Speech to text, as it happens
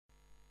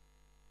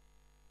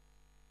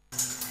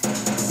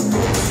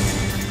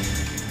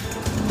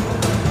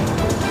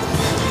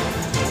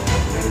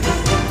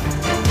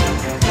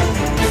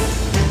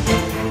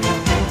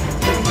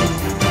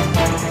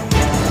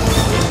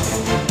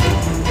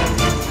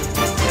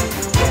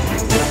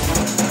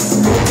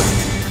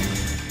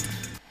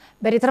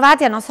Ben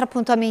ritrovati al nostro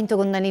appuntamento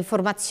con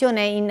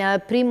l'informazione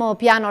in primo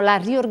piano, la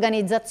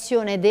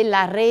riorganizzazione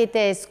della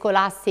rete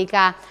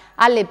scolastica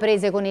alle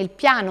prese con il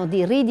piano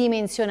di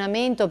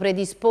ridimensionamento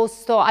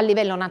predisposto a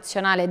livello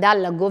nazionale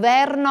dal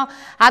governo.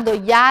 Ad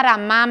Ogliara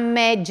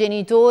mamme,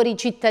 genitori,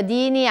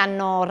 cittadini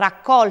hanno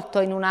raccolto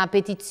in una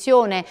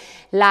petizione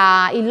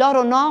il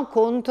loro no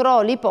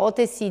contro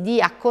l'ipotesi di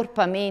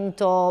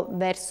accorpamento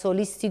verso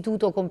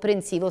l'istituto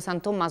comprensivo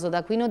San Tommaso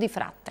d'Aquino di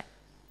Fratte.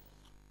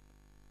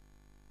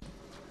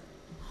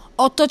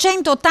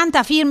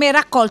 880 firme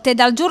raccolte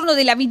dal giorno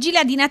della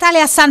vigilia di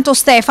Natale a Santo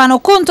Stefano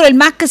contro il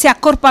maxi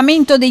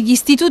accorpamento degli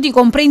istituti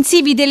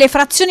comprensivi delle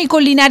frazioni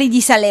collinari di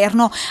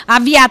Salerno.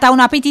 Avviata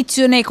una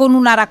petizione con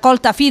una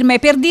raccolta firme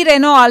per dire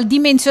no al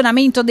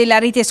dimensionamento della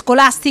rete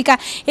scolastica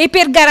e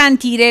per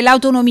garantire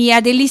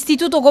l'autonomia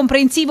dell'istituto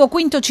comprensivo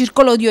Quinto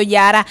Circolo di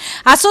Ogliara.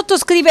 A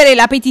sottoscrivere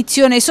la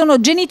petizione sono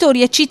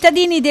genitori e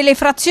cittadini delle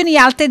frazioni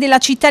alte della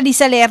città di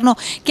Salerno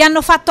che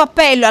hanno fatto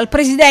appello al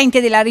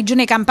presidente della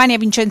Regione Campania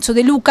Vincenzo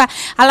De Luca,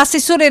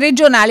 all'assessore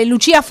regionale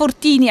Lucia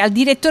Fortini, al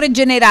direttore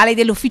generale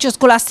dell'ufficio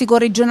scolastico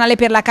regionale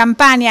per la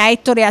Campania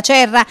Ettore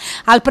Acerra,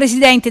 al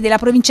presidente della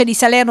provincia di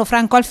Salerno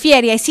Franco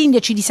Alfieri, ai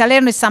sindaci di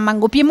Salerno e San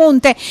Mango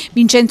Piemonte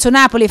Vincenzo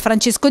Napoli e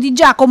Francesco Di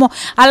Giacomo,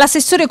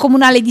 all'assessore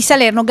comunale di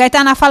Salerno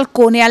Gaetana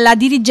Falcone e alla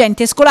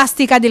dirigente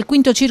scolastica del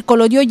Quinto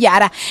Circolo di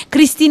Ogliara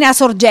Cristina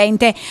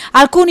Sorgente.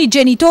 Alcuni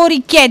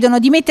genitori chiedono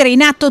di mettere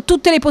in atto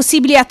tutte le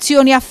possibili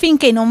azioni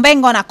affinché non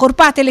vengano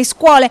accorpate le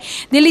scuole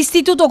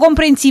dell'istituto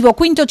comprensivo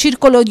Quinto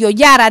Circolo di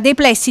Ogliara dei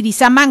plessi di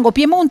San Mango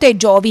Piemonte e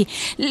Giovi.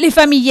 Le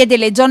famiglie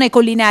delle zone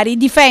collinari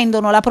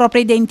difendono la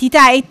propria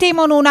identità e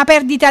temono una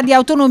perdita di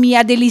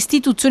autonomia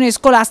dell'istituzione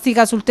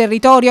scolastica sul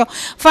territorio.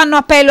 Fanno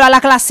appello alla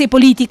classe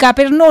politica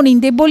per non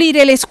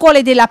indebolire le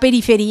scuole della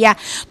periferia.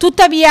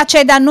 Tuttavia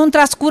c'è da non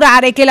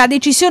trascurare che la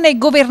decisione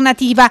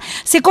governativa,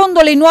 secondo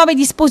le nuove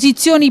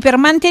disposizioni per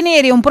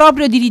mantenere un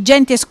proprio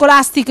dirigente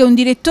scolastico e un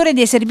direttore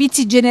dei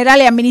servizi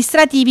generali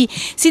amministrativi,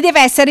 si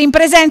deve essere in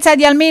presenza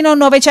di almeno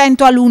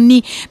 900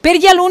 alunni. Per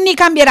gli alunni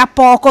cambierà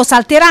poco,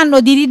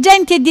 salteranno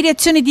dirigenti e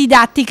direzioni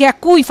didattiche a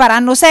cui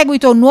faranno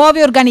seguito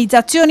nuove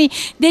organizzazioni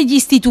degli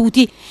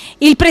istituti.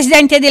 Il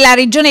presidente della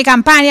Regione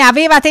Campania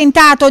aveva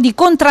tentato di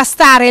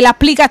contrastare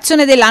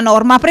l'applicazione della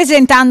norma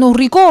presentando un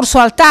ricorso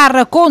al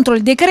TAR contro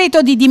il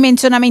decreto di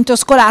dimensionamento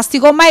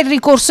scolastico, ma il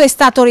ricorso è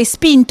stato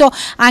respinto,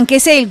 anche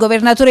se il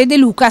governatore De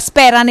Luca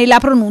spera nella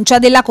pronuncia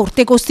della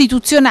Corte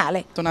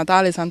Costituzionale.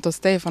 Natale, Santo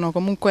Stefano,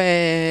 comunque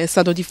è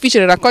stato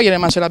difficile raccogliere,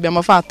 ma ce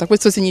l'abbiamo fatta.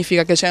 Questo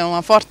significa che c'è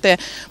una forte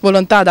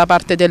volontà da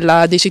parte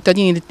dei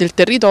cittadini del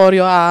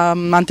territorio a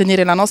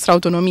mantenere la nostra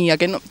autonomia,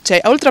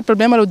 oltre al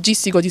problema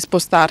logistico di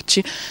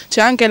spostarci,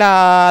 c'è anche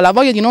la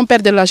voglia di non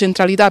perdere la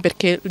centralità,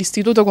 perché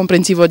l'istituto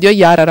comprensivo di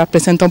Ogliara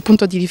rappresenta un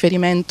punto di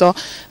riferimento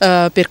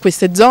per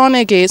queste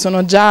zone che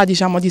sono già,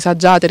 diciamo,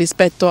 disagiate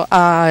rispetto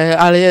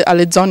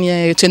alle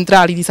zone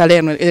centrali di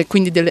Salerno e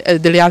quindi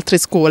delle altre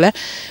scuole,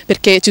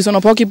 perché ci sono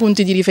pochi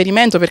punti di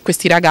riferimento per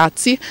questi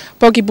ragazzi,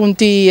 pochi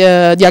punti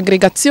di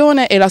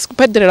aggregazione, e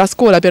perdere la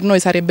scuola per noi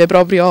sarebbe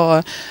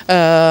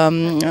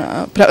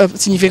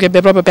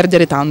significherebbe proprio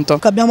perdere tanto.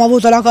 Abbiamo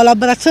avuto la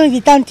collaborazione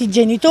di tanti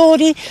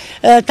genitori,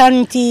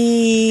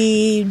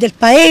 tanti del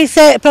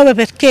paese, proprio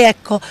perché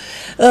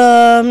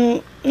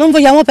non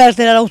vogliamo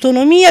perdere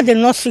l'autonomia del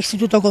nostro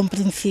istituto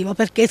comprensivo,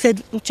 perché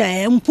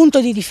è un punto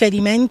di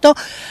riferimento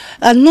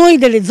a noi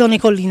delle zone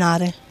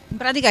collinari. In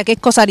pratica che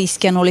cosa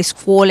rischiano le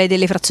scuole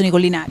delle frazioni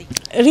collinari?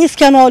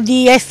 Rischiano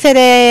di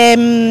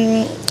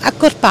essere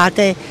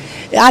accorpate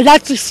ad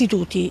altri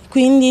istituti,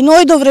 quindi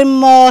noi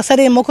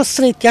saremmo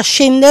costretti a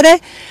scendere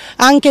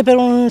anche per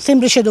un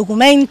semplice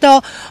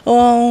documento,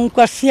 un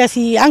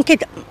qualsiasi, anche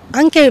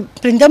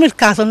prendiamo il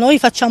caso, noi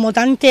facciamo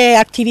tante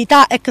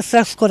attività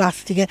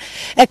extrascolastiche,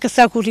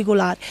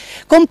 extracurriculari,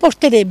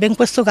 comporterebbe in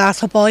questo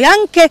caso poi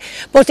anche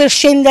poter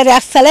scendere a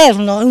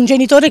Salerno, un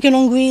genitore che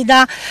non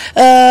guida,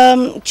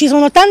 ci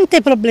sono tante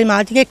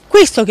problematiche,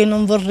 questo che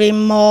non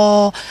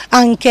vorremmo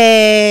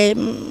anche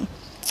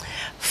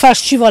far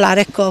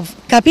scivolare,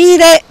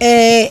 capire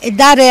e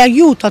dare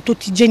aiuto a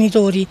tutti i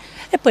genitori.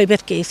 E poi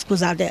perché,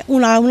 scusate,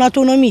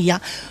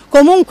 un'autonomia.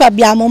 Comunque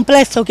abbiamo un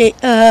plesso che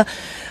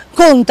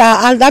conta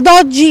ad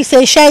oggi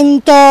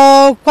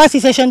 600, quasi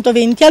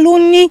 620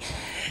 alunni,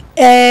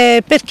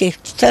 perché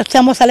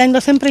stiamo salendo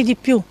sempre di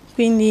più.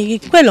 Quindi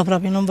quello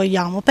proprio non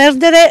vogliamo,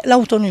 perdere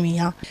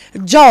l'autonomia.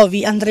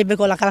 Giovi andrebbe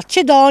con la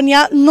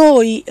Calcedonia,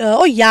 noi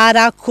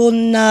Ogliara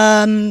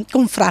con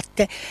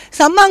Fratte.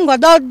 San Mango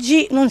ad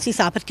oggi non si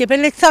sa, perché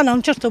Pellezzano a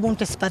un certo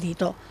punto è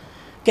sparito,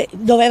 che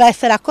doveva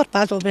essere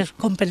accorpato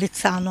con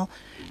Pellezzano.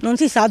 Non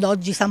si sa ad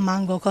oggi San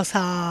Mango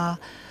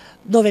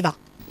dove va.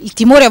 Il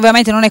timore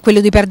ovviamente non è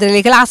quello di perdere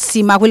le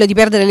classi, ma quello di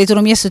perdere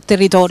l'autonomia sul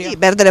territorio. Sì,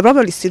 perdere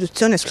proprio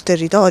l'istituzione sul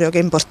territorio, che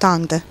è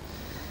importante.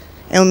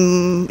 È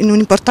un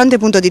importante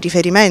punto di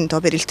riferimento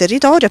per il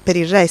territorio e per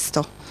il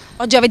resto.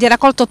 Oggi avete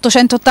raccolto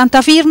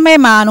 880 firme,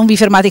 ma non vi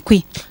fermate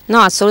qui? No,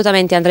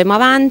 assolutamente, andremo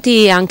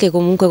avanti anche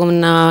comunque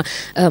con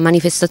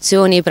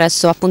manifestazioni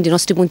presso appunto i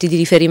nostri punti di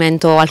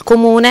riferimento al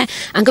comune,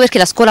 anche perché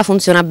la scuola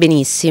funziona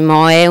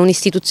benissimo, è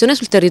un'istituzione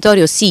sul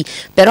territorio sì,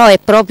 però è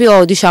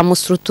proprio diciamo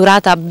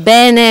strutturata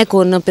bene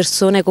con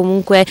persone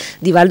comunque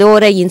di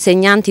valore, gli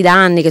insegnanti da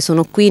anni che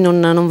sono qui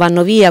non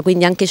vanno via,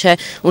 quindi anche c'è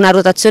una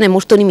rotazione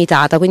molto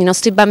limitata, quindi i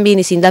nostri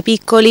bambini sin da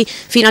piccoli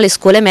fino alle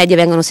scuole medie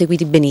vengono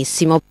seguiti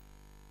benissimo.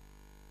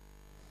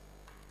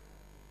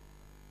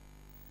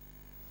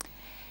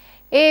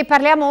 E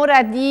parliamo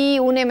ora di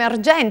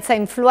un'emergenza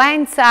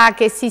influenza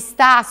che si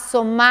sta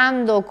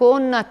assommando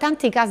con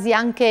tanti casi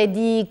anche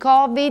di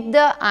Covid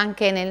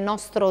anche nel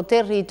nostro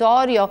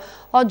territorio.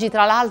 Oggi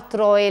tra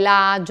l'altro è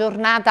la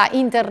giornata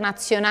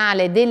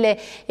internazionale delle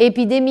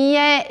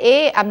epidemie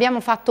e abbiamo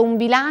fatto un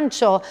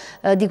bilancio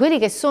di quelli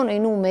che sono i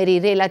numeri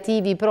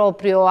relativi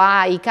proprio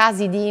ai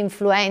casi di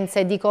influenza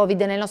e di Covid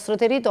nel nostro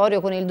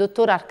territorio con il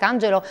dottor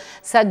Arcangelo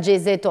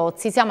Saggese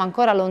Tozzi. Siamo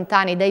ancora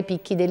lontani dai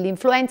picchi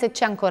dell'influenza e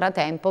c'è ancora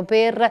tempo per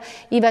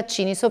i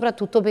vaccini,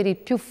 soprattutto per i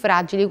più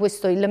fragili.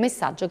 Questo è il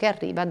messaggio che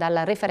arriva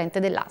dal referente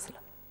dell'ASL.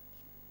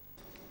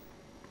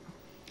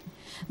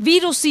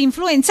 Virus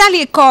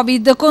influenzali e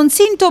Covid con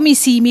sintomi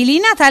simili.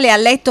 Natale a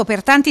letto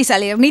per tanti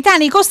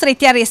salernitani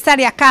costretti a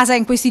restare a casa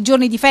in questi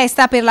giorni di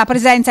festa per la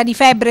presenza di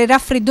febbre,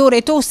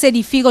 raffreddore, tosse,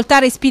 difficoltà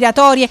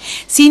respiratorie,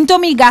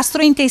 sintomi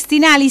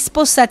gastrointestinali,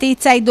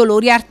 spossatezza e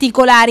dolori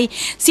articolari.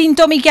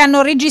 Sintomi che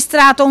hanno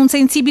registrato un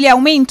sensibile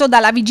aumento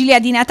dalla vigilia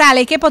di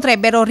Natale che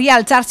potrebbero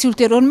rialzarsi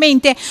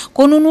ulteriormente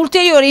con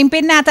un'ulteriore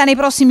impennata nei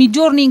prossimi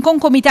giorni in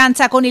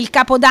concomitanza con il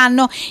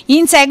Capodanno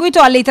in seguito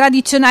alle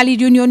tradizionali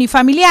riunioni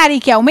familiari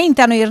che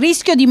aumentano il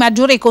rischio di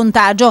maggiore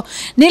contagio.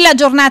 Nella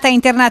giornata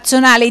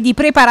internazionale di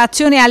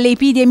preparazione alle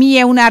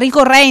epidemie, una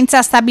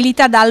ricorrenza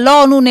stabilita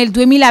dall'ONU nel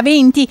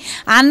 2020,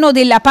 anno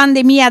della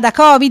pandemia da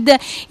Covid,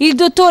 il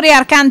dottore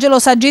Arcangelo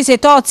Saggese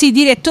Tozzi,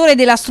 direttore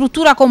della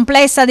struttura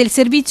complessa del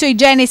Servizio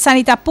Igiene e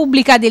Sanità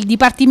Pubblica del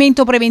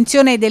Dipartimento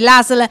Prevenzione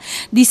dell'ASL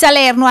di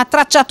Salerno, ha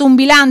tracciato un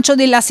bilancio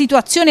della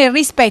situazione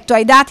rispetto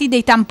ai dati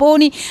dei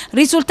tamponi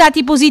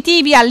risultati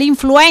positivi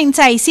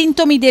all'influenza e ai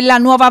sintomi della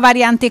nuova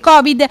variante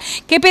Covid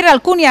che per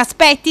alcuni aspetti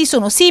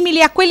sono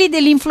simili a quelli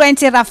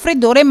dell'influenza e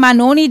raffreddore ma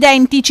non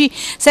identici.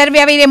 Serve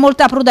avere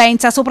molta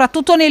prudenza,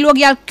 soprattutto nei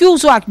luoghi al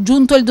chiuso, ha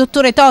aggiunto il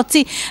dottore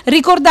Tozzi,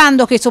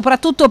 ricordando che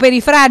soprattutto per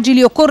i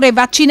fragili occorre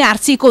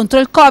vaccinarsi contro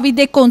il Covid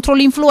e contro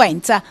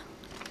l'influenza.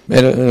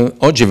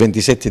 Oggi è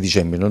 27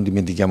 dicembre, non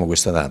dimentichiamo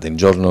questa data, il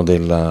giorno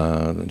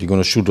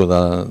riconosciuto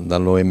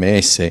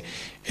dall'OMS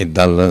e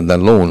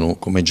dall'ONU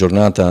come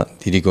giornata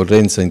di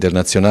ricorrenza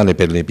internazionale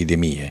per le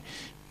epidemie.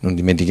 Non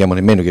dimentichiamo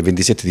nemmeno che il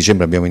 27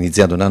 dicembre abbiamo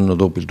iniziato un anno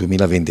dopo il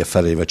 2020 a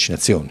fare le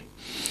vaccinazioni.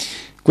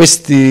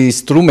 Questi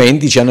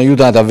strumenti ci hanno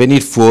aiutato a venire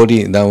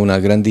fuori da una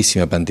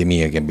grandissima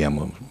pandemia che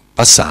abbiamo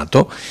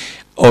passato.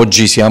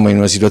 Oggi siamo in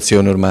una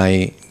situazione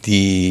ormai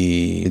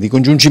di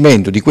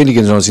congiungimento di quelli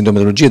che sono la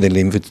sintomatologia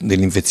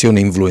dell'infezione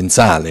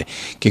influenzale,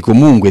 che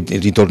comunque è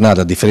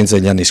ritornata a differenza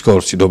degli anni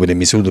scorsi, dove le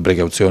misure di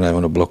precauzione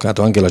avevano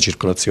bloccato anche la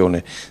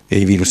circolazione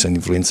dei virus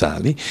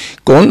influenzali,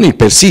 con il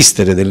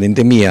persistere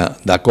dell'endemia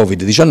da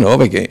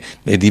Covid-19 che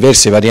le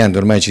diverse varianti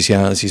ormai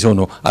si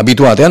sono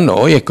abituate a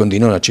noi e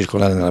continuano a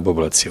circolare nella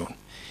popolazione.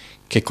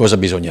 Che cosa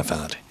bisogna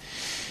fare?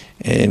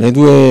 Le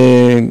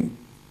due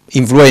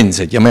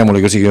influenze,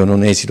 chiamiamole così, che io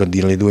non esito a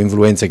dire, le due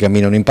influenze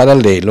camminano in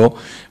parallelo,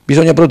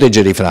 bisogna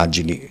proteggere i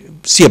fragili,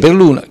 sia per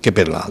l'una che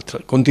per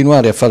l'altra,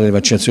 continuare a fare le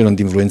vaccinazioni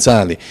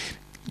antinfluenzali.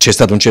 C'è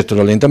stato un certo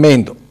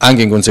rallentamento,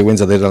 anche in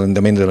conseguenza del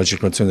rallentamento della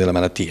circolazione della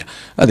malattia.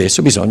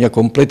 Adesso bisogna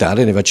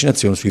completare le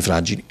vaccinazioni sui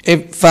fragili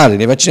e fare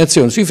le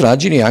vaccinazioni sui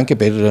fragili anche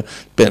per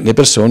le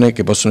persone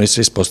che possono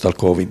essere esposte al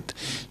Covid.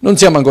 Non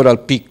siamo ancora al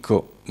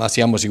picco, ma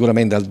siamo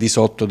sicuramente al di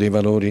sotto dei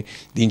valori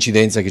di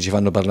incidenza che ci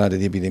fanno parlare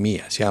di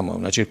epidemia. Siamo a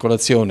una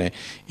circolazione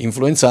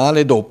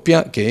influenzale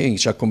doppia che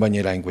ci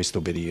accompagnerà in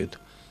questo periodo.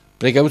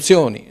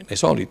 Precauzioni, le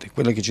solite,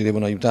 quelle che ci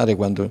devono aiutare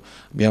quando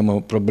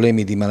abbiamo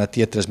problemi di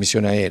malattia a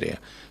trasmissione aerea.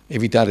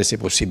 Evitare se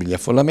possibile gli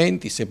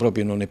affollamenti, se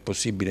proprio non è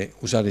possibile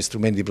usare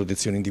strumenti di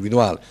protezione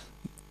individuale,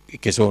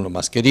 che sono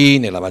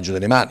mascherine, lavaggio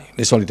delle mani,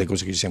 le solite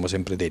cose che ci siamo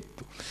sempre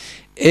detto.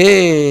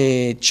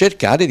 E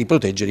cercare di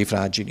proteggere i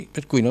fragili,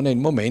 per cui non è il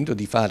momento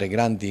di fare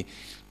grandi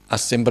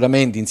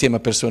assembramenti insieme a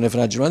persone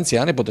fragili o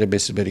anziane, potrebbe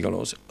essere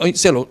pericoloso.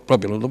 Se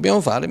proprio lo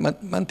dobbiamo fare,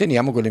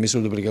 manteniamo quelle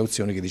misure di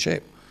precauzione che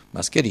dicevo,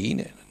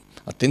 mascherine,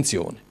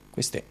 attenzione,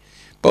 queste.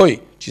 Poi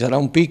ci sarà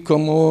un picco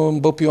un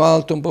po' più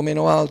alto, un po'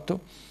 meno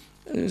alto,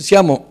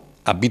 siamo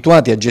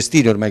abituati a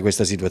gestire ormai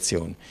questa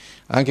situazione,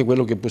 anche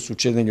quello che può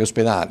succedere negli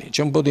ospedali,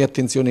 c'è un po' di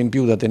attenzione in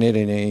più da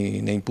tenere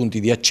nei punti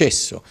di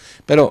accesso,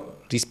 però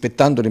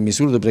rispettando le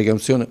misure di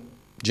precauzione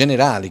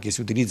generali che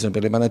si utilizzano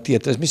per le malattie a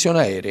trasmissione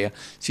aerea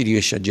si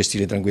riesce a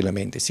gestire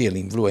tranquillamente sia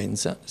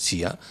l'influenza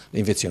sia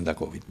l'infezione da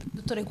Covid.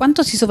 Dottore,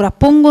 quanto si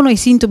sovrappongono i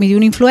sintomi di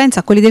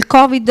un'influenza a quelli del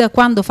Covid,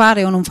 quando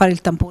fare o non fare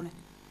il tampone?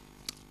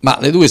 Ma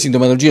le due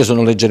sintomatologie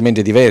sono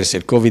leggermente diverse.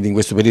 Il Covid in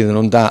questo periodo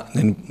non dà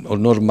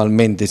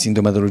normalmente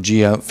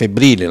sintomatologia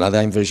febbrile, la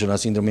dà invece la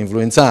sindrome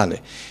influenzale.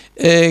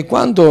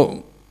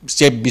 Quando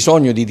si ha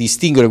bisogno di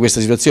distinguere questa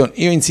situazione,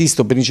 io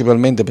insisto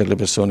principalmente per le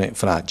persone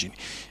fragili.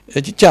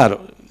 È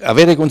chiaro,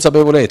 avere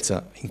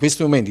consapevolezza, in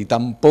questi momenti i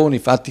tamponi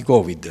fatti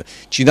Covid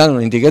ci danno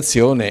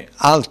un'indicazione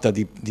alta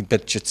di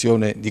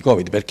percezione di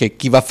Covid, perché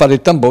chi va a fare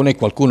il tampone è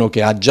qualcuno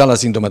che ha già la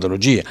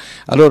sintomatologia.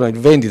 Allora il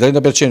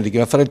 20-30% di chi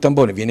va a fare il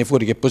tampone viene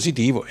fuori che è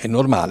positivo, è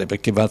normale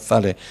perché va a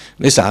fare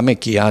l'esame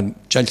chi ha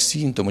già il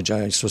sintomo, già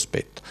il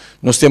sospetto.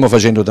 Non stiamo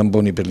facendo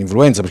tamponi per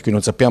l'influenza perché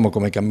non sappiamo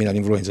come cammina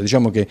l'influenza,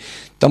 diciamo che il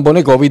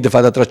tampone Covid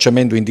fa da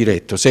tracciamento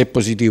indiretto, se è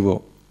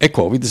positivo è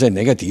Covid, se è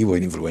negativo è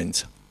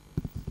l'influenza.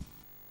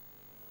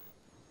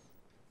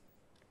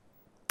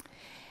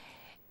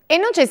 E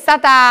non c'è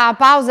stata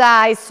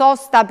pausa e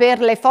sosta per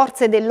le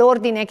forze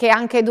dell'ordine che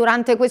anche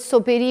durante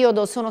questo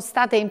periodo sono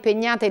state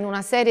impegnate in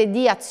una serie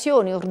di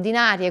azioni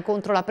ordinarie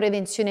contro la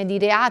prevenzione di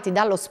reati,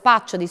 dallo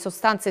spaccio di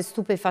sostanze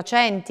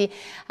stupefacenti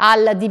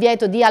al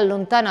divieto di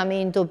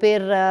allontanamento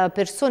per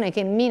persone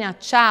che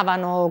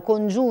minacciavano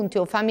congiunti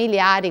o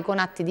familiari con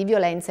atti di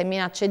violenza e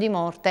minacce di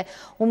morte.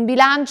 Un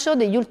bilancio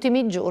degli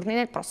ultimi giorni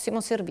nel prossimo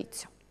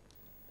servizio.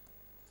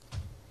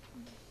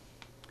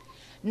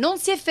 Non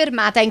si è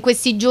fermata in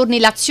questi giorni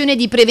l'azione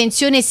di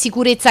prevenzione e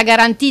sicurezza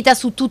garantita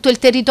su tutto il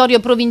territorio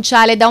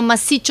provinciale da un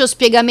massiccio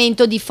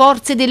spiegamento di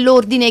forze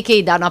dell'ordine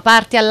che da una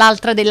parte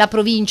all'altra della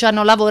provincia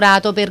hanno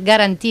lavorato per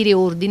garantire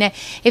ordine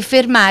e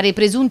fermare i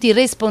presunti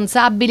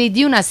responsabili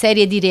di una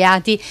serie di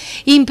reati.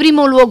 In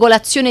primo luogo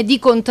l'azione di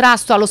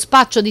contrasto allo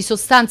spaccio di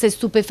sostanze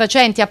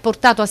stupefacenti ha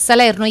portato a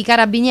Salerno i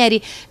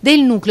carabinieri del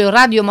nucleo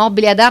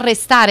radiomobile ad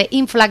arrestare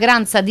in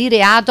flagranza di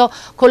reato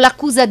con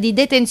l'accusa di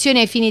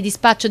detenzione ai fini di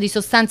spaccio di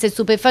sostanze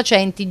stupefacenti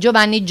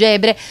Giovanni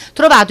Gebre,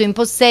 trovato in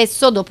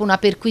possesso dopo una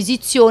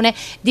perquisizione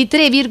di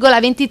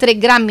 3,23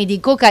 grammi di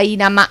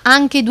cocaina ma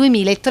anche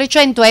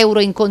 2.300 euro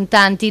in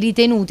contanti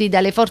ritenuti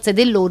dalle forze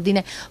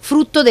dell'ordine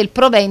frutto del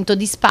provento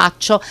di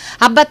spaccio.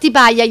 A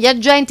Battipaglia gli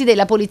agenti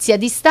della Polizia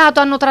di Stato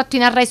hanno tratto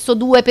in arresto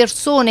 2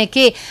 persone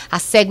che a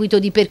seguito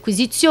di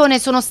perquisizione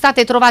sono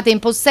state trovate in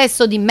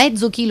possesso di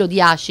mezzo chilo di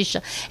hashish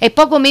e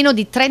poco meno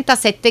di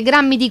 37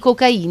 grammi di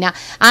cocaina.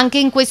 Anche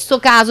in questo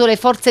caso le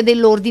forze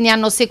dell'ordine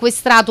hanno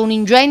sequestrato un'ingente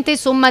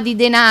somma di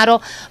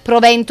denaro,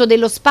 provento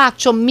dello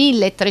spaccio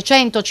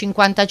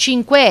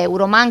 1.355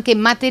 euro, ma anche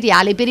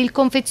materiale per il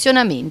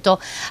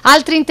confezionamento.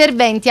 Altri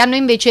interventi hanno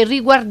invece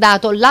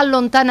riguardato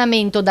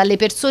l'allontanamento dalle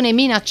persone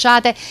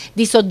minacciate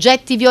di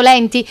soggetti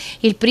violenti.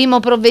 Il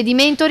primo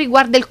provvedimento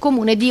riguarda il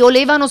comune di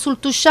Olevano sul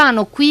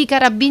Tusciano. Qui i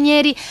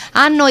carabinieri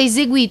hanno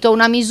eseguito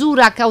una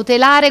misura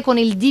cautelare con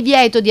il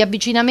divieto di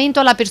avvicinamento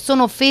alla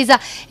persona offesa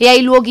e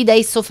ai luoghi da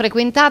esso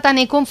frequentata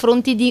nei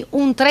confronti di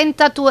un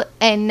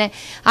 32enne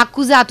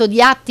accusato di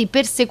atti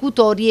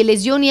persecutori e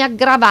lesioni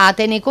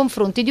aggravate nei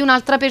confronti di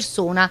un'altra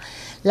persona.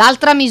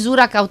 L'altra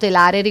misura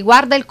cautelare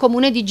riguarda il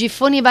comune di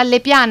Giffoni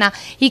Vallepiana.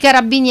 I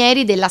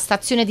carabinieri della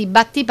stazione di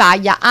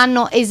Battipaglia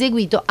hanno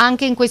eseguito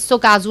anche in questo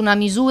caso una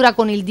misura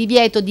con il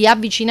divieto di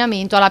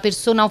avvicinamento alla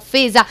persona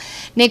offesa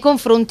nei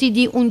confronti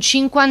di un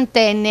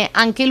 50enne,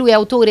 anche lui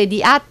autore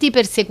di atti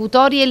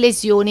persecutori e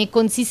lesioni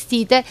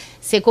consistite,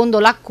 secondo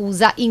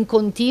l'accusa, in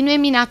continue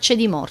minacce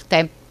di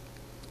morte.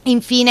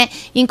 Infine,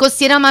 in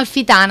Costiera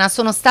Amalfitana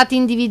sono stati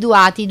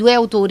individuati 2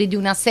 autori di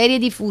una serie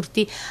di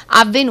furti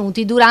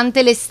avvenuti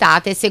durante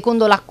l'estate.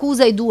 Secondo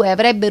l'accusa, i 2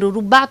 avrebbero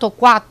rubato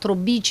 4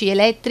 bici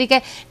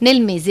elettriche nel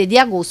mese di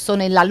agosto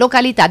nella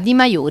località di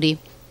Maiori.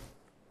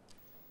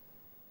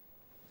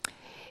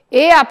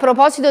 E a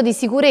proposito di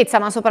sicurezza,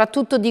 ma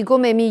soprattutto di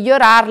come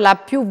migliorarla,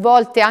 più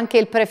volte anche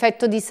il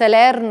prefetto di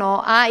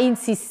Salerno ha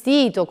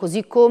insistito,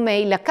 così come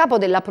il capo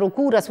della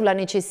procura, sulla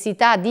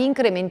necessità di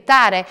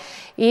incrementare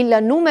il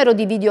numero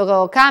di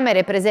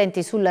videocamere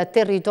presenti sul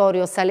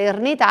territorio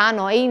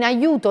salernitano, e in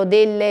aiuto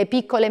delle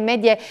piccole e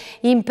medie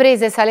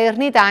imprese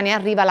salernitane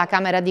arriva la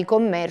Camera di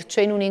Commercio.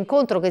 In un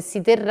incontro che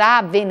si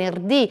terrà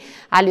venerdì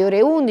alle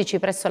ore 11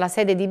 presso la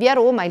sede di Via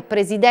Roma, il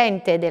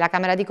presidente della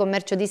Camera di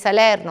Commercio di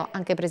Salerno,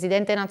 anche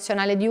presidente nazionale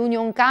di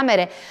Union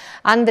Camere,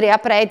 Andrea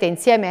Prete,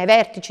 insieme ai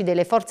vertici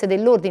delle forze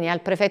dell'ordine e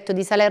al prefetto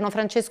di Salerno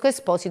Francesco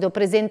Esposito,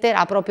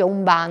 presenterà proprio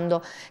un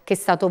bando che è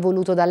stato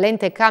voluto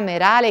dall'ente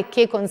camerale e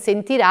che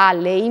consentirà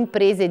alle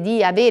imprese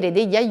di avere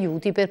degli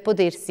aiuti per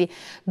potersi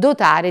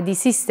dotare di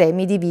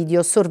sistemi di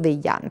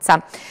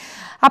videosorveglianza.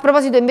 A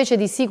proposito invece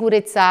di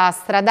sicurezza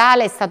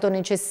stradale, è stato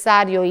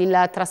necessario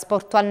il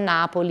trasporto a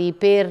Napoli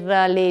per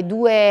le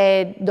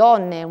 2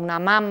 donne, una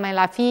mamma e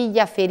la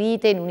figlia,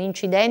 ferite in un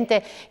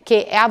incidente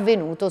che è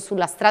avvenuto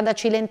sulla strada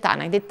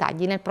Cilentana. I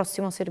dettagli nel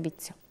prossimo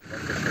servizio.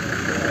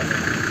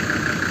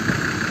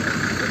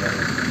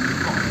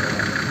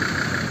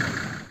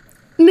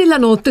 Nella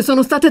notte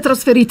sono state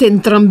trasferite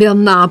entrambe a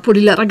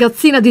Napoli. La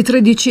ragazzina di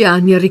 13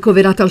 anni è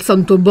ricoverata al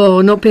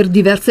Santobono per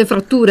diverse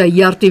fratture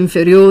agli arti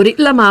inferiori,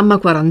 la mamma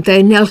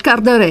quarantenne al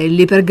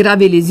Cardarelli per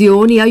gravi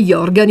lesioni agli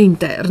organi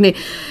interni.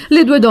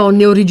 Le due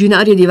donne,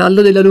 originarie di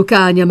Vallo della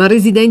Lucania ma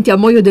residenti a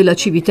Moio della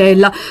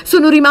Civitella,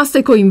 sono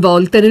rimaste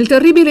coinvolte nel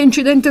terribile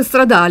incidente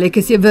stradale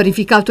che si è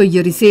verificato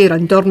ieri sera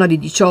intorno alle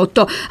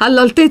 18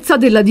 all'altezza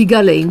della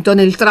diga Lento,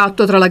 nel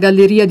tratto tra la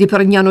galleria di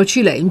Pregnano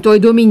Cilento e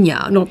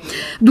Domignano.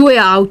 Due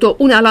auto,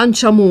 una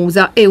Lancia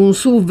Musa e un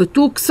SUV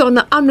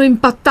Tucson, hanno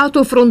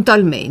impattato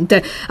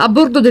frontalmente. A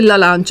bordo della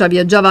Lancia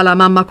viaggiava la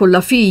mamma con la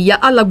figlia,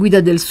 alla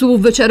guida del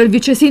SUV c'era il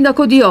vice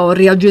sindaco di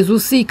Orria, Gesù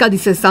Sica, di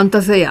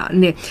 66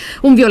 anni.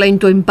 Un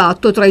violento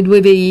impatto tra i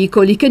due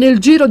veicoli che nel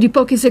giro di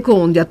pochi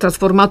secondi ha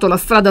trasformato la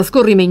strada a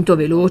scorrimento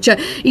veloce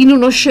in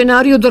uno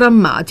scenario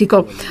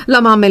drammatico. La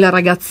mamma e la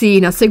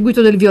ragazzina, a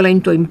seguito del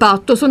violento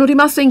impatto, sono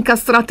rimaste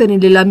incastrate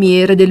nelle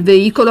lamiere del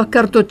veicolo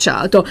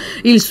accartocciato.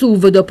 Il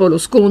SUV, dopo lo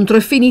scontro,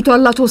 è finito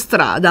al lato strada.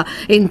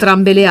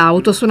 Entrambe le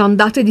auto sono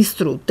andate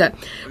distrutte.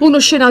 Uno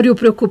scenario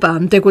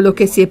preoccupante, quello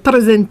che si è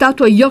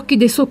presentato agli occhi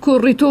dei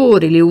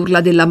soccorritori. Le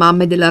urla della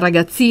mamma e della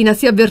ragazzina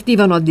si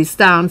avvertivano a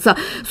distanza.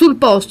 Sul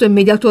posto è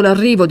immediato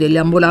l'arrivo delle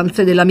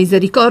ambulanze della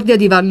Misericordia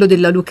di Vallo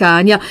della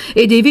Lucania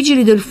e dei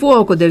vigili del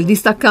fuoco del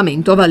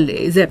distaccamento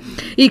vallese.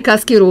 I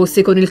caschi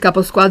rossi, con il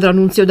caposquadra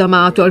Nunzio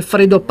D'Amato e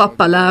Alfredo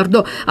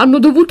Pappalardo, hanno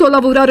dovuto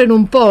lavorare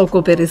non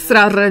poco per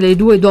estrarre le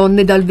due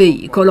donne dal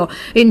veicolo.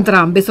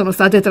 Entrambe sono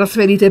state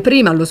trasferite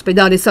prima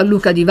all'ospedale San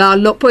Luca di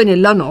Vallo, poi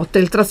nella notte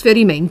il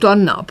trasferimento a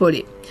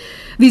Napoli.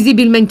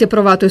 Visibilmente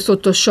provato e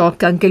sotto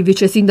shock anche il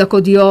vice sindaco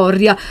di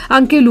Orria,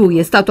 anche lui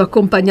è stato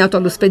accompagnato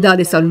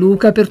all'ospedale San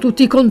Luca per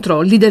tutti i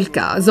controlli del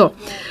caso.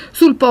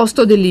 Sul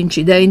posto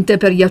dell'incidente,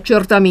 per gli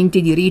accertamenti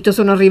di rito,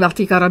 sono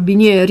arrivati i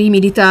carabinieri. I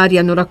militari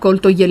hanno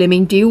raccolto gli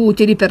elementi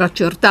utili per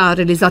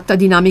accertare l'esatta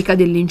dinamica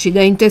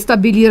dell'incidente e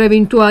stabilire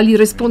eventuali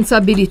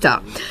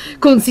responsabilità.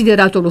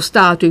 Considerato lo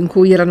stato in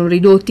cui erano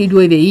ridotti i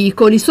due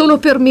veicoli, solo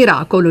per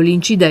miracolo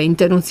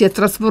l'incidente non si è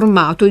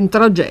trasformato in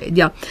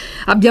tragedia.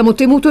 Abbiamo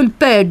temuto il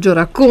peggio,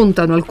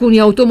 raccontano alcuni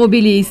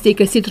automobilisti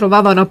che si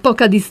trovavano a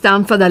poca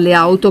distanza dalle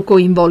auto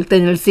coinvolte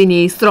nel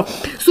sinistro.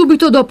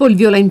 Subito dopo il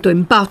violento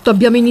impatto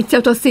abbiamo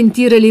iniziato a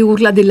sentire le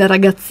urla della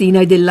ragazzina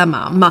e della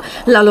mamma.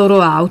 La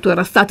loro auto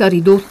era stata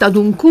ridotta ad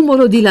un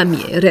cumulo di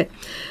lamiere.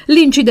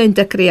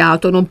 L'incidente ha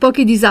creato non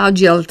pochi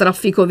disagi al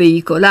traffico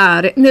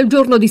veicolare. Nel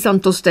giorno di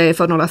Santo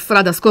Stefano la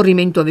strada a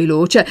scorrimento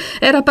veloce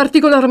era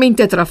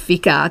particolarmente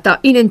trafficata.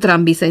 In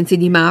entrambi i sensi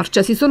di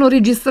marcia si sono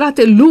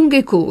registrate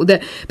lunghe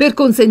code. Per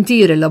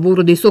consentire il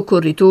lavoro dei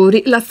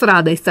soccorritori, la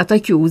strada è stata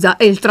chiusa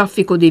e il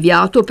traffico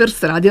deviato per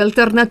strade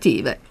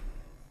alternative.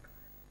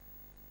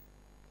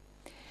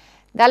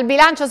 Dal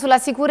bilancio sulla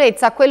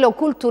sicurezza a quello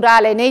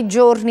culturale, nei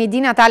giorni di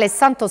Natale e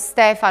Santo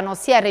Stefano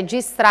si è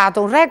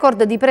registrato un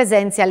record di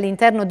presenze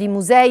all'interno di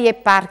musei e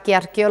parchi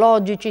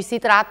archeologici. Si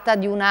tratta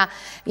di una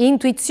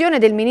intuizione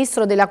del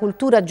Ministro della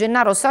Cultura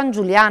Gennaro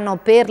Sangiuliano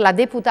per la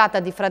deputata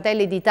di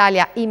Fratelli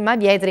d'Italia Imma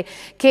Vietri,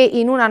 che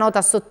in una nota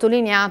ha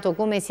sottolineato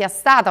come sia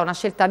stata una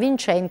scelta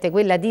vincente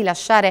quella di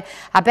lasciare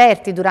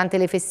aperti durante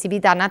le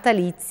festività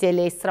natalizie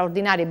le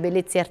straordinarie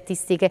bellezze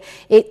artistiche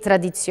e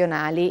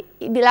tradizionali.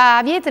 La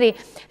Vietri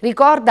ricorda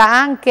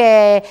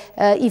anche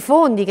i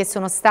fondi che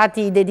sono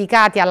stati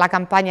dedicati alla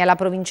campagna della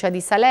provincia di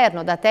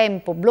Salerno, da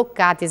tempo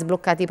bloccati e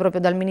sbloccati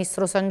proprio dal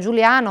Ministro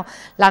Sangiuliano,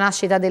 la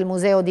nascita del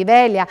Museo di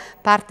Velia,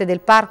 parte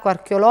del Parco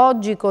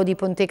Archeologico di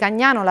Ponte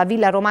Cagnano, la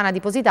Villa Romana di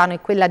Positano e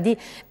quella di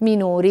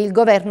Minori. Il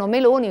governo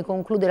Meloni,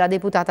 conclude la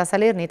deputata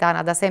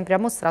salernitana, da sempre ha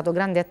mostrato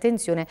grande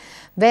attenzione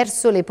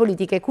verso le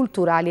politiche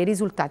culturali e i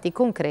risultati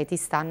concreti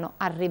stanno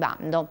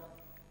arrivando.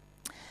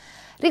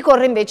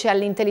 Ricorre invece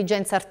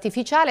all'intelligenza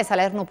artificiale.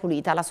 Salerno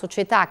Pulita, la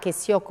società che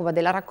si occupa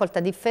della raccolta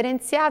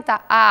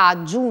differenziata, ha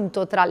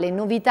aggiunto tra le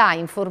novità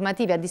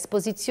informative a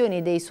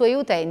disposizione dei suoi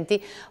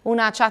utenti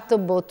una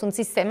chatbot, un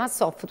sistema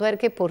software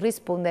che può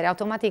rispondere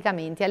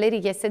automaticamente alle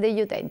richieste degli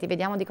utenti.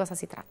 Vediamo di cosa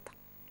si tratta.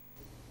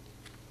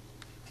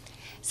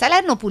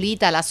 Salerno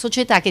Pulita, la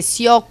società che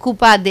si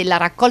occupa della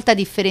raccolta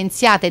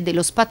differenziata e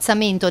dello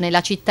spazzamento nella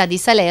città di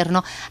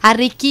Salerno,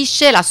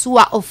 arricchisce la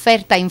sua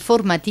offerta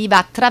informativa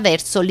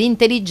attraverso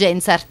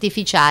l'intelligenza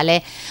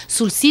artificiale.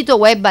 Sul sito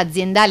web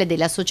aziendale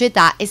della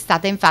società è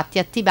stata infatti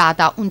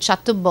attivata un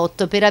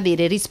chatbot per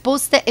avere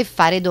risposte e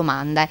fare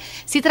domande.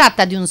 Si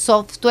tratta di un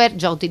software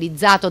già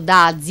utilizzato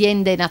da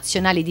aziende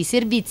nazionali di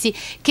servizi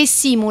che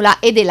simula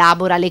ed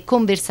elabora le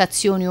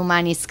conversazioni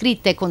umane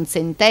scritte,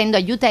 consentendo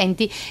agli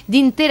utenti di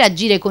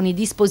interagire con i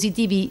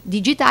dispositivi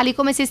digitali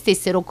come se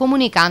stessero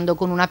comunicando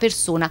con una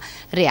persona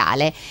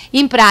reale.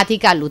 In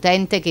pratica,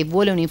 l'utente che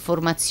vuole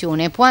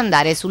un'informazione può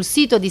andare sul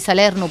sito di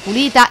Salerno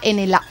Pulita e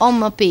nella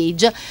home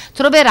page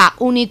troverà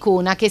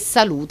un'icona che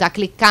saluta.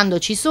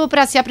 Cliccandoci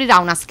sopra si aprirà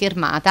una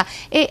schermata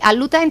e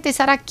all'utente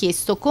sarà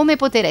chiesto come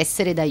poter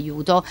essere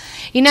d'aiuto.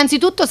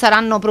 Innanzitutto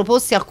saranno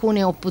proposte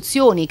alcune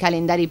opzioni: i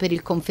calendari per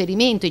il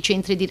conferimento, i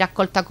centri di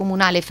raccolta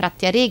comunale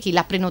Fratti Arechi,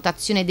 la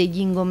prenotazione degli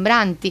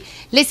ingombranti,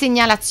 le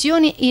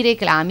segnalazioni, i recapiti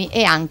reclami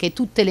e anche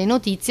tutte le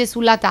notizie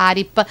sulla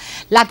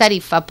la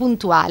tariffa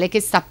puntuale che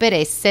sta per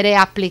essere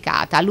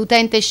applicata.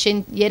 L'utente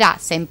sceglierà,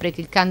 sempre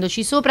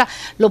cliccandoci sopra,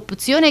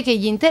 l'opzione che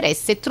gli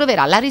interessa e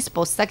troverà la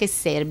risposta che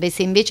serve.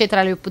 Se invece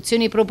tra le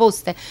opzioni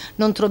proposte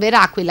non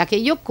troverà quella che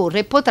gli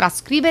occorre, potrà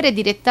scrivere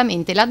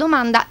direttamente la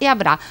domanda e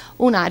avrà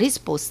una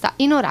risposta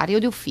in orario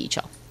di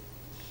ufficio.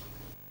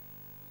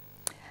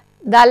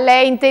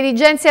 Dalle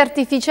intelligenze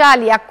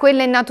artificiali a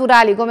quelle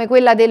naturali come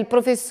quella del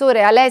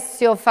professore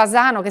Alessio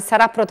Fasano, che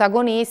sarà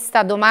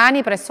protagonista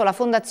domani presso la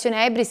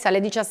Fondazione Ebris alle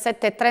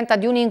 17:30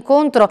 di un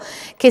incontro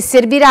che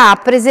servirà a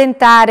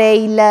presentare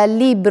il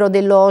libro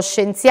dello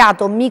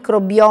scienziato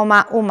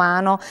Microbioma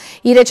umano.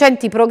 I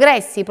recenti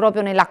progressi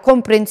proprio nella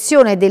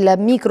comprensione del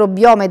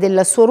microbioma e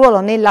del suo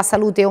ruolo nella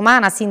salute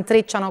umana si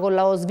intrecciano con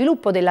lo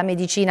sviluppo della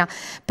medicina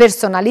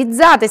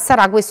personalizzata, e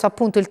sarà questo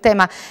appunto il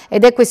tema,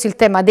 ed è questo il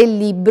tema del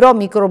libro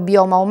Microbioma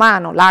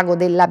umano, l'ago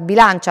della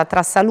bilancia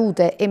tra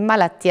salute e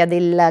malattia,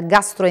 del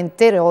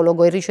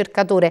gastroenterologo e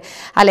ricercatore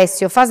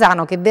Alessio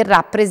Fasano, che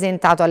verrà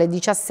presentato alle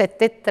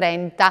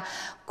 17:30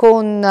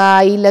 con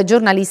il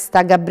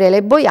giornalista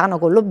Gabriele Boiano,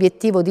 con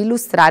l'obiettivo di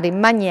illustrare in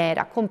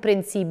maniera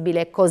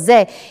comprensibile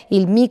cos'è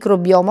il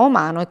microbioma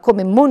umano e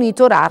come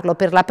monitorarlo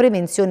per la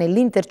prevenzione e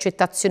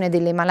l'intercettazione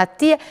delle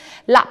malattie.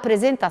 La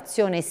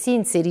presentazione si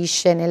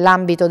inserisce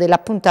nell'ambito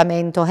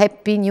dell'appuntamento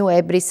Happy New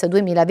Ebris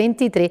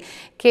 2023,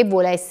 che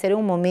vuole essere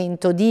un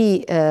momento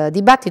di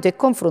dibattito e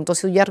confronto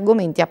sugli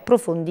argomenti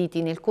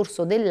approfonditi nel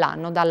corso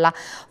dell'anno dalla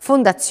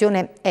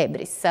Fondazione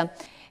Ebris.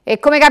 E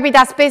come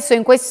capita spesso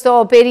in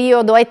questo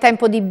periodo è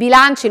tempo di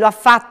bilanci, lo ha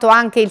fatto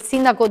anche il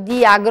sindaco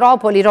di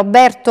Agropoli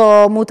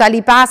Roberto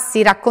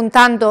Mutalipassi,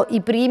 raccontando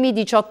i primi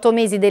 18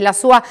 mesi della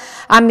sua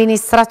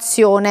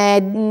amministrazione,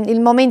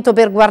 il momento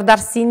per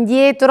guardarsi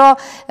indietro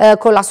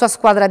con la sua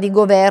squadra di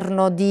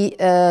governo di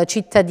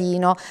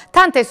cittadino.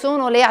 Tante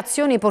sono le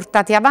azioni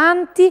portate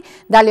avanti,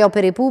 dalle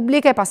opere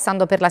pubbliche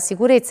passando per la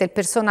sicurezza, il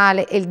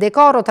personale e il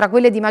decoro. Tra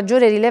quelle di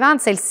maggiore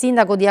rilevanza il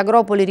sindaco di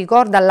Agropoli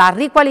ricorda la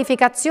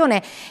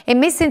riqualificazione e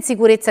messa in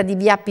sicurezza di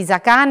via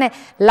Pisacane,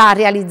 la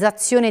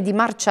realizzazione di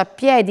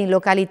marciapiedi in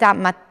località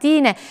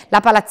Mattine, la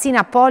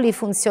palazzina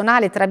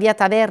polifunzionale tra via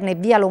Taverne e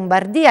via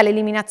Lombardia,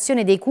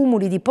 l'eliminazione dei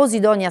cumuli di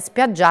posidonia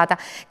spiaggiata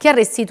che ha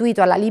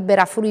restituito alla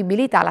libera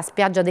fruibilità la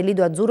spiaggia del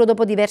Lido Azzurro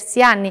dopo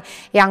diversi anni,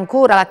 e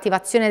ancora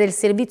l'attivazione del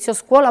servizio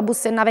scuola,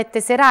 bus e navette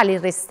serali, il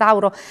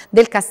restauro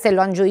del castello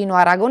angioino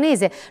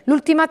aragonese,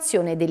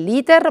 l'ultimazione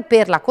dell'iter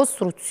per la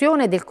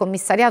costruzione del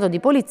commissariato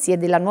di polizia e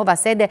della nuova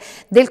sede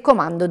del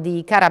comando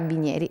di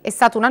carabinieri. È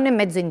stato un anno e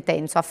mezzo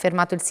intenso, ha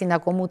affermato il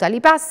sindaco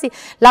Mutalipassi.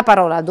 La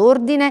parola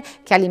d'ordine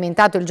che ha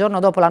alimentato il giorno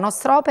dopo la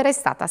nostra opera è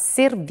stata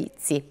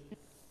servizi. E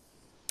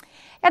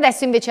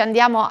adesso invece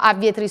andiamo a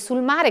Vietri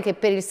sul Mare, che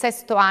per il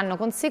 6° anno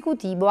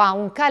consecutivo ha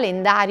un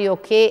calendario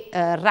che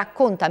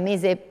racconta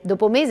mese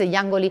dopo mese gli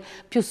angoli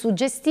più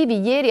suggestivi.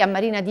 Ieri a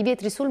Marina di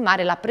Vietri sul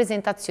Mare la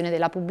presentazione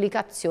della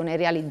pubblicazione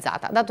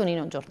realizzata da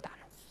Tonino Giordano.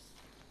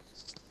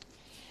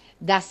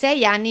 Da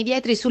 6 anni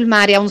Vietri sul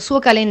Mare ha un suo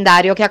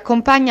calendario che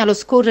accompagna lo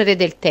scorrere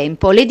del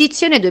tempo.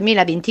 L'edizione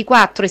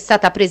 2024 è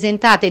stata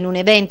presentata in un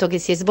evento che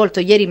si è svolto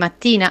ieri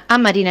mattina a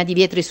Marina di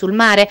Vietri sul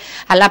Mare,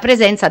 alla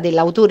presenza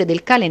dell'autore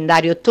del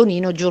calendario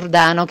Tonino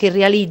Giordano, che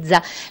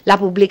realizza la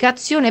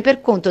pubblicazione per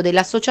conto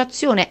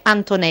dell'associazione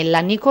Antonella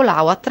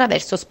Nicolao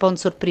attraverso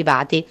sponsor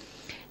privati.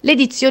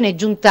 L'edizione è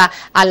giunta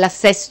al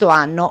 6°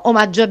 anno,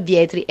 omaggio a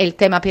Vietri è il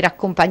tema per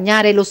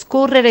accompagnare lo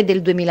scorrere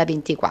del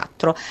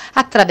 2024,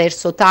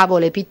 attraverso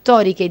tavole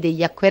pittoriche e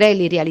degli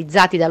acquerelli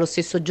realizzati dallo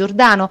stesso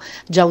Giordano,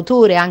 già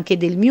autore anche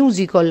del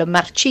musical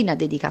Marcina,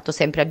 dedicato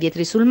sempre a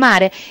Vietri sul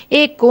Mare,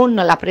 e con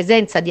la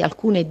presenza di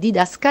alcune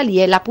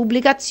didascalie. La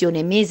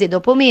pubblicazione mese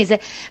dopo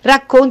mese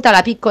racconta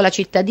la piccola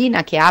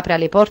cittadina che apre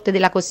alle porte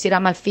della costiera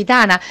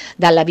amalfitana,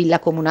 dalla villa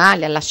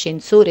comunale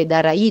all'ascensore,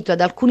 da Raito ad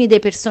alcuni dei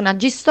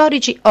personaggi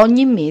storici.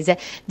 Ogni mese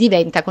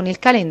diventa con il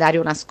calendario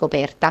una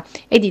scoperta,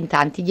 ed in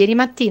tanti ieri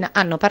mattina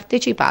hanno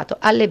partecipato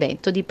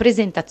all'evento di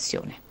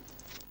presentazione.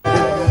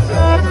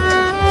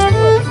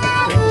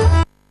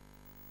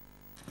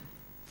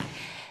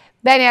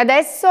 Bene,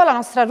 adesso la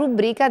nostra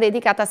rubrica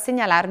dedicata a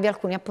segnalarvi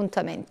alcuni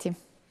appuntamenti.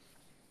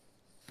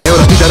 E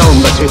ora ti darò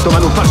un bacetto, ma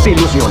non farti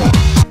illusioni.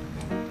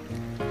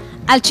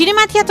 Al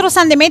Cinema Teatro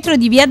San Demetrio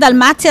di via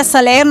Dalmazia a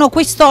Salerno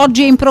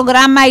quest'oggi è in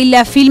programma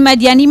il film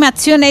di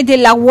animazione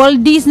della Walt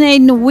Disney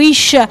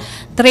Wish.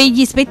 Tra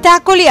gli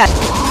spettacoli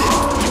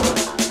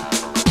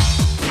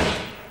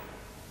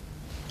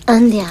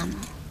andiamo,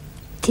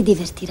 ti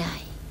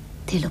divertirai,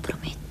 te lo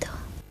prometto.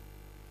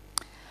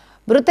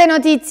 Brutte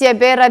notizie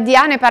per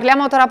Diane,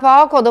 parliamo tra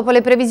poco. Dopo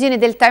le previsioni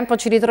del tempo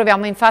ci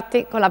ritroviamo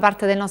infatti con la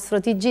parte del nostro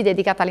TG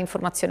dedicata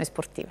all'informazione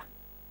sportiva.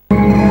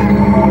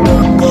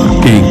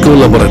 In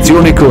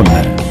collaborazione con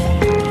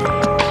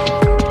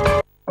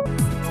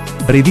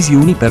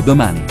previsioni per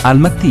domani. Al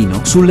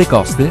mattino sulle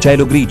coste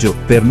cielo grigio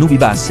per nubi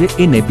basse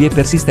e nebbie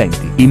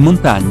persistenti. In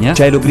montagna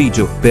cielo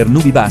grigio per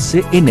nubi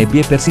basse e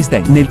nebbie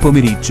persistenti. Nel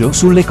pomeriggio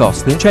sulle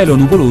coste cielo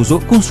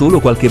nuvoloso con solo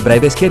qualche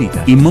breve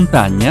schiarita. In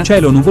montagna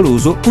cielo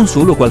nuvoloso con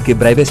solo qualche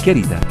breve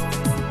schiarita.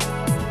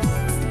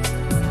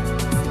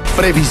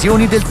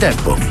 Previsioni del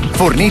tempo,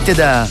 fornite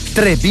da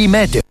 3B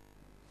Meteo.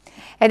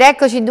 Ed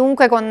eccoci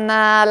dunque con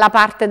la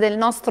parte del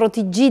nostro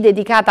TG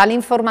dedicata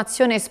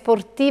all'informazione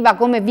sportiva.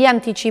 Come vi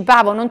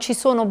anticipavo, non ci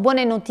sono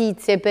buone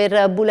notizie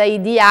per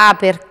Boulaidi A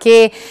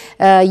perché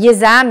gli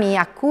esami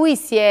a cui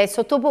si è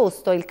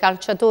sottoposto il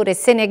calciatore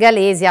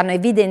senegalese hanno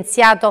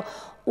evidenziato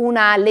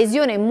una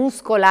lesione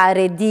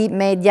muscolare di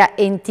media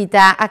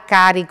entità a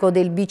carico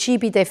del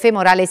bicipite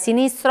femorale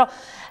sinistro.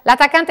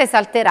 L'attaccante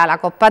salterà la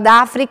Coppa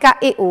d'Africa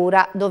e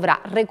ora dovrà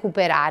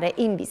recuperare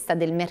in vista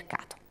del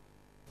mercato.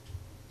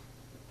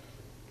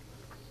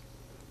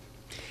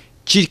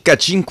 Circa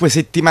 5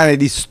 settimane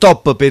di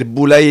stop per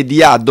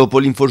Boulaidi A dopo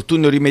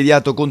l'infortunio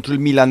rimediato contro il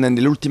Milan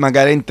nell'ultima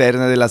gara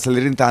interna della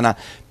Salernitana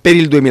per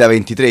il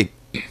 2023.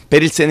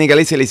 Per il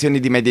senegalese lesioni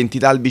di media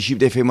entità al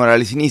bicipite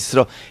femorale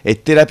sinistro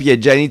e terapie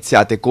già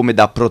iniziate come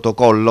da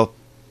protocollo.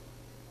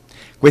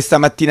 Questa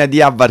mattina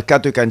Dia ha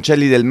varcato i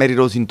cancelli del Mary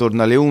Rose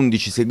intorno alle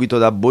 11, seguito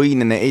da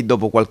Boinen e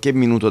dopo qualche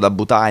minuto da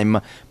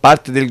Butaim.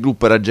 Parte del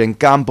gruppo era già in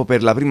campo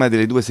per la prima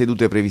delle 2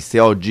 sedute previste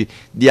oggi.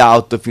 Dia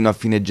out fino a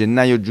fine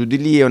gennaio. Giù di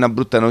lì è una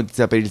brutta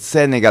notizia per il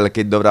Senegal,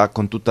 che dovrà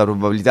con tutta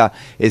probabilità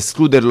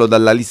escluderlo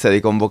dalla lista dei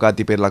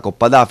convocati per la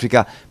Coppa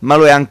d'Africa, ma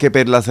lo è anche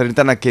per la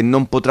Salernitana, che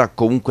non potrà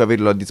comunque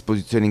averlo a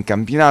disposizione in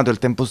campionato e al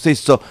tempo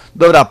stesso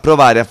dovrà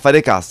provare a fare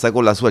cassa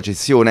con la sua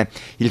cessione.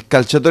 Il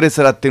calciatore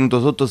sarà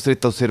tenuto sotto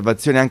stretta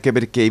osservazione anche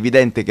perché è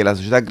evidente che la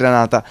società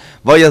granata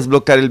voglia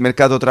sbloccare il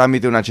mercato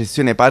tramite una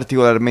cessione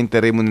particolarmente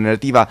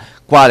remunerativa,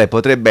 quale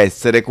potrebbe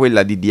essere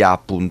quella di Dia,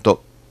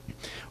 appunto.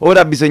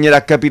 Ora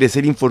bisognerà capire se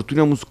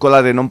l'infortunio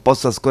muscolare non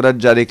possa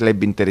scoraggiare i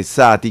club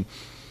interessati.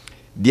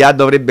 Dia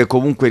dovrebbe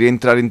comunque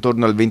rientrare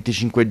intorno al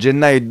 25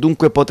 gennaio e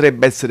dunque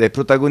potrebbe essere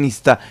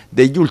protagonista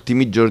degli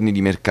ultimi giorni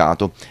di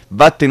mercato.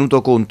 Va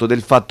tenuto conto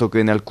del fatto che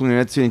in alcune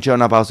nazioni c'è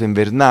una pausa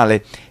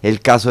invernale. È il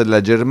caso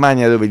della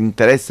Germania, dove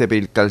l'interesse per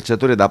il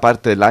calciatore da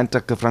parte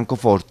dell'Eintracht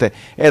Francoforte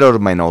era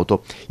ormai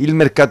noto. Il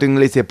mercato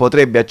inglese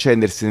potrebbe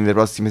accendersi nelle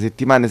prossime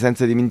settimane,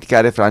 senza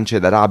dimenticare Francia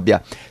ed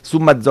Arabia. Su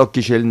Mazzocchi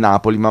c'è il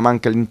Napoli, ma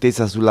manca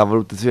l'intesa sulla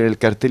valutazione del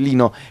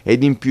cartellino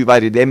ed in più i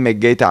vari Dem e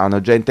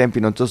Gaetano già in tempi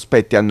non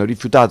sospetti hanno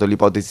rifiutato l'ipotesi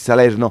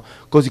Salerno,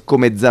 così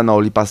come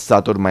Zanoli,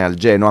 passato ormai al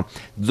Genoa.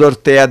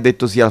 Zortea ha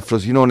detto sì al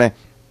Frosinone,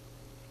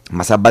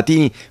 ma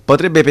Sabatini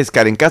potrebbe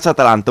pescare in casa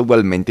Atalanta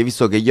ugualmente,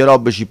 visto che gli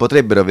orobici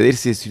potrebbero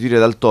vedersi restituire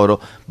dal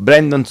Toro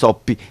Brandon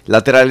Soppi,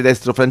 laterale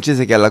destro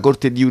francese che alla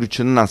corte di Juric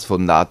non ha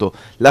sfondato.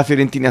 La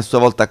Fiorentina a sua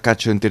volta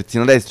accaccia un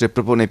terzino destro e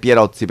propone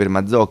Pierozzi per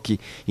Mazzocchi.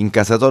 In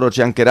casa Toro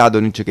c'è anche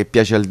Radonic, che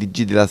piace al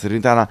DG della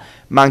Salernitana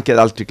ma anche ad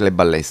altri club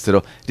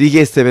all'estero.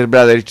 Richieste per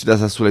Bradaric da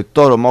Sassuolo e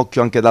Toro, ma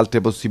occhio anche ad altre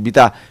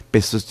possibilità.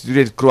 Per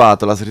sostituire il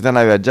croato la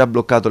Salernitana aveva già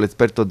bloccato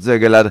l'esperto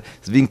Zegelar,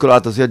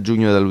 svincolatosi a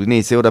giugno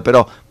dall'Udinese. Ora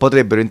però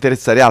potrebbero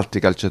interessare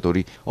altri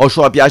calciatori.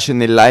 Ochoa piace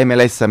nella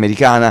MLS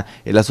americana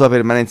e la sua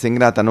permanenza in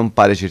grata non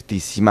pare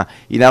certissima.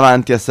 In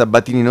avanti a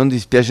Sabatini non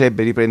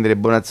dispiacerebbe riprendere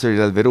Bonazzoli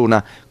dal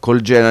Verona.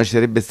 Col Genoa ci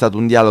sarebbe stato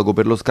un dialogo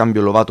per lo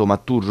scambio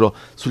Lovato-Matturro.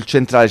 Sul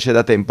centrale c'è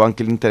da tempo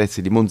anche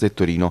l'interesse di Monza e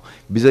Torino.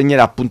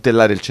 Bisognerà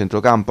puntellare il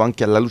centrocampo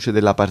anche alla luce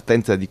della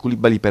partenza di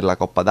Koulibaly per la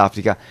Coppa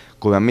d'Africa.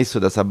 Come ammesso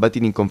da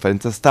Sabatini in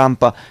conferenza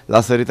stampa,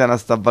 la Salernitana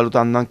sta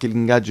valutando anche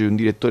l'ingaggio di un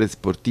direttore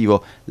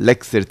sportivo.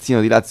 L'ex terzino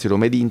di Lazio,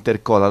 Roma ed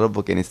Inter,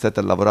 Kolarov, che in estate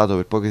ha lavorato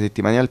per poche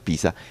settimane al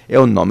Pisa, è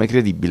un nome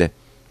credibile.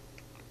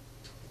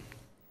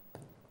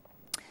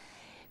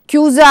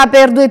 Chiusa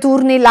per 2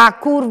 turni la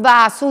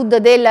curva sud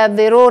del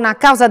Verona a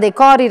causa dei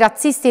cori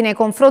razzisti nei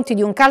confronti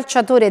di un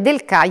calciatore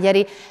del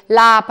Cagliari.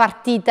 La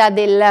partita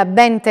del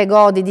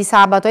Bentegodi di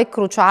sabato è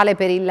cruciale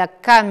per il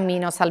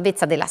cammino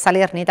salvezza della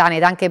Salernitana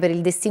ed anche per il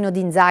destino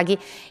di Inzaghi.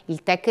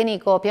 Il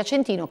tecnico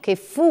piacentino, che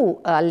fu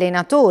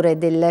allenatore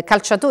del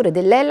calciatore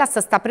dell'Hellas,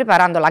 sta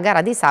preparando la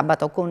gara di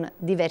sabato con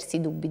diversi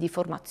dubbi di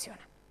formazione.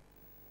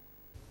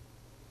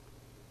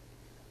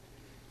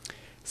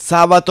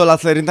 Sabato la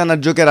Salernitana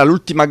giocherà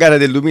l'ultima gara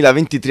del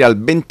 2023 al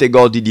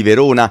Bentegodi di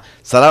Verona.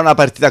 Sarà una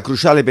partita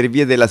cruciale per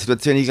via della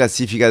situazione di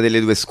classifica delle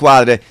due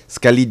squadre.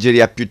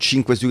 Scaligeri a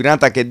 +5 sui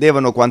Granata, che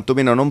devono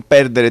quantomeno non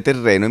perdere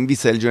terreno in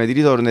vista del girone di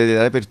ritorno e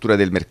della riapertura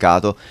del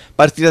mercato.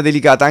 Partita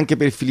delicata anche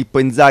per Filippo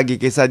Inzaghi,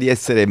 che sa di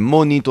essere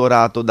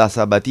monitorato da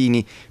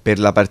Sabatini. Per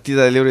la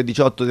partita delle ore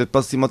 18 del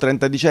prossimo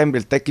 30 dicembre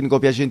il tecnico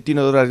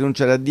piacentino dovrà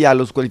rinunciare a Dia,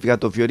 allo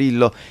squalificato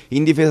Fiorillo.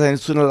 In difesa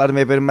nessun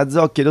allarme per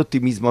Mazzocchi ed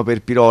ottimismo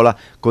per Pirola.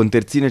 Con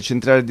terzino e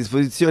centrale a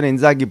disposizione,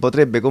 Inzaghi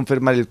potrebbe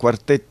confermare il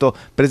quartetto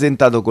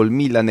presentato col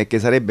Milan e che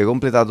sarebbe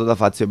completato da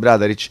Fazio e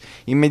Bradaric.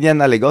 In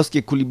mediana Legoschi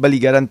e Koulibaly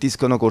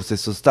garantiscono corsa e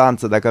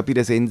sostanza. Da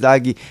capire se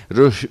Inzaghi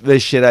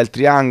rovescerà il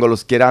triangolo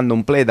schierando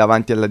un play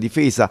davanti alla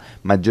difesa,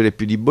 maggiore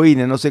più di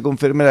Boinen, o se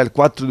confermerà il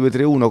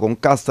 4-2-3-1 con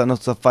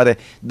Castanos a fare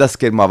da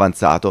schermo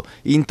avanzato.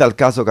 In tal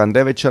caso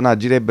Candreva e Cianà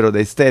agirebbero da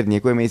esterni e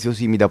Quemesi o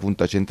Simi da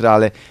punta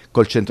centrale.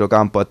 Col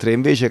centrocampo a 3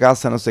 invece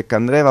Castanos e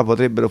Candreva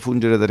potrebbero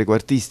fungere da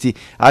trequartisti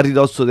a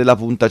ridosso della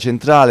punta punta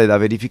centrale, da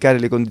verificare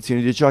le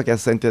condizioni di gioco, è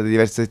assente da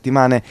diverse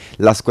settimane.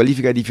 La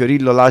squalifica di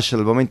Fiorillo lascia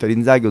al momento ad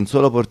Inzaghi un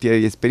solo portiere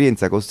di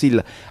esperienza,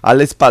 Costil,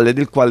 alle spalle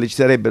del quale ci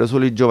sarebbero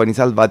solo i giovani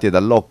salvati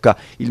dall'Occa.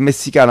 Il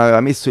messicano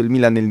aveva messo il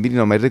Milan nel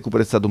mirino, ma il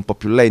recupero è stato un po'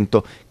 più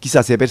lento.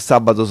 Chissà se per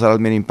sabato sarà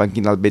almeno in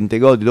panchina al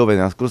Bentegodi, dove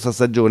nella scorsa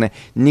stagione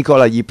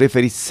Nicola gli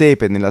preferì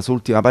Sepe nella sua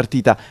ultima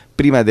partita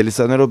prima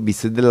dell'esonero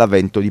bis e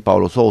dell'avvento di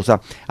Paolo Sousa.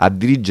 A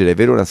dirigere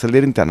Verona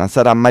Salernitana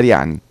sarà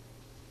Mariani.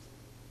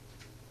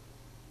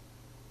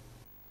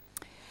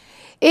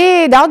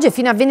 E da oggi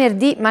fino a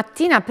venerdì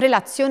mattina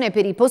prelazione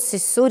per i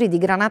possessori di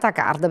Granata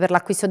Card per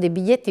l'acquisto dei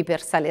biglietti per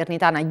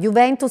Salernitana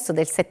Juventus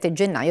del 7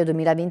 gennaio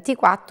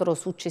 2024.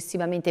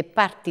 Successivamente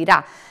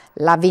partirà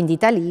la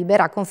vendita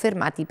libera,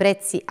 confermati i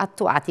prezzi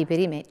attuati per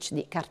i match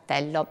di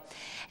cartello.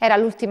 Era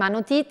l'ultima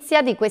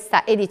notizia di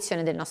questa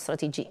edizione del nostro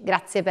TG.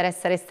 Grazie per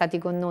essere stati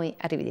con noi,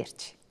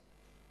 arrivederci.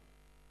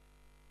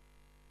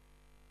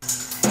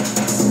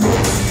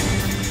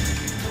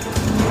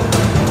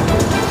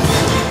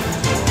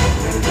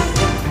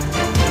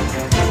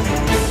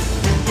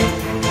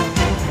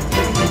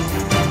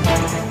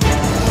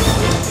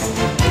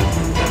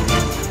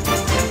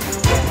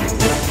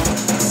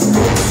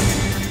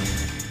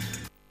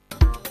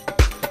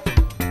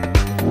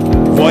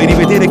 Vuoi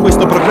rivedere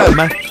questo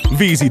programma?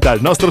 Visita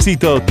il nostro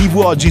sito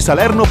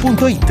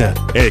tvoggisalerno.it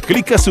e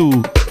clicca su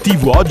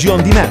TV Oggi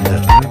On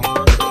Demand.